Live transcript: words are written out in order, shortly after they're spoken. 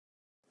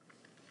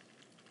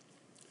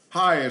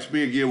Hi, it's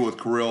me again with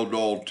Corel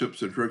Doll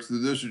Tips and Tricks.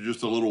 This is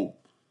just a little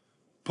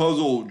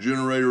puzzle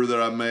generator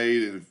that I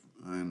made,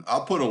 and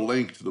I'll put a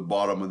link to the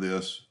bottom of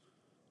this.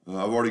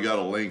 I've already got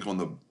a link on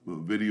the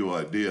video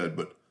I did,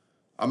 but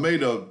I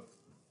made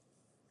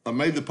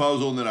the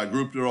puzzle and then I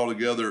grouped it all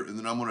together, and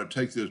then I'm going to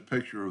take this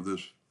picture of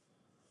this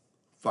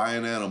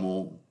fine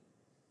animal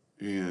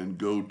and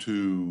go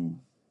to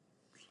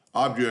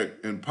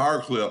Object and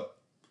Power Clip,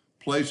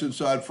 place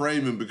inside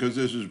framing. Because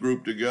this is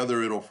grouped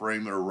together, it'll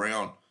frame it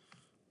around.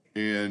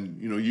 And,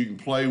 you can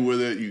play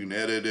with it, you can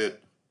edit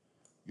it,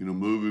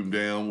 move him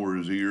down where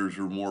his ears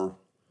are more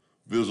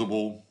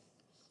visible,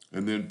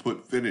 and then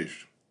put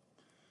finish.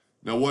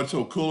 Now, what's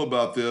so cool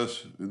about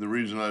this, and the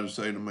reason I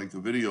decided to make the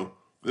video,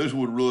 this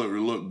would really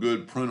look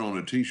good print on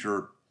a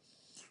t-shirt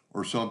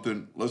or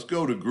something. Let's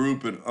go to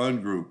group and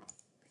ungroup.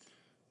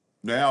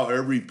 Now,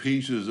 every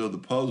pieces of the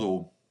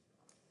puzzle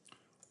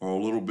are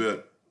a little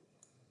bit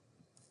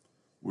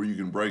where you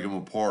can break them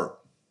apart.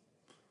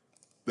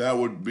 That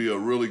would be a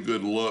really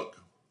good look.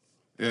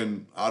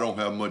 And I don't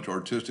have much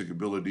artistic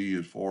ability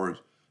as far as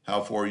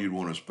how far you'd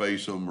want to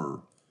space them,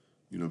 or,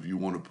 if you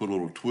want to put a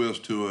little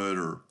twist to it,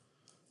 or,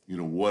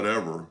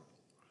 whatever.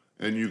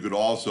 And you could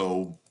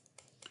also,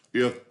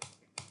 if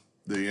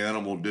the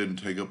animal didn't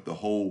take up the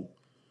whole,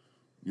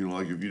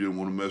 like if you didn't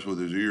want to mess with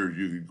his ears,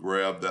 you could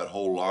grab that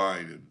whole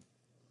line and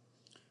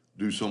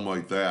do something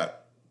like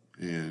that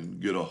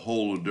and get a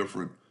whole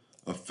different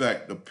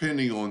effect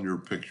depending on your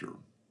picture.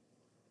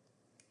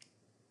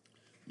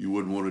 You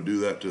wouldn't want to do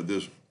that to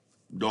this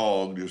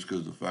dog just because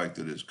of the fact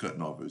that it's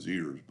cutting off his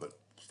ears. But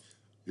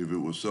if it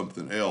was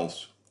something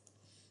else,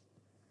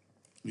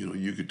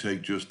 you could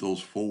take just those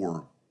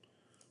 4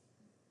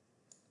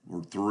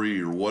 or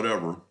 3 or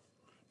whatever.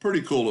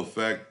 Pretty cool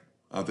effect,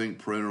 I think,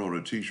 printed on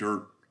a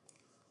t-shirt,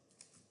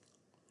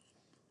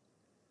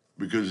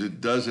 because it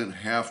doesn't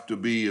have to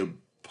be a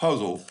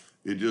puzzle.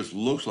 It just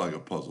looks like a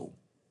puzzle,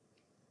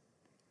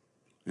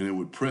 and it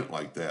would print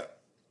like that.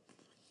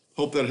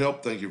 Hope that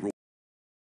helped. Thank you for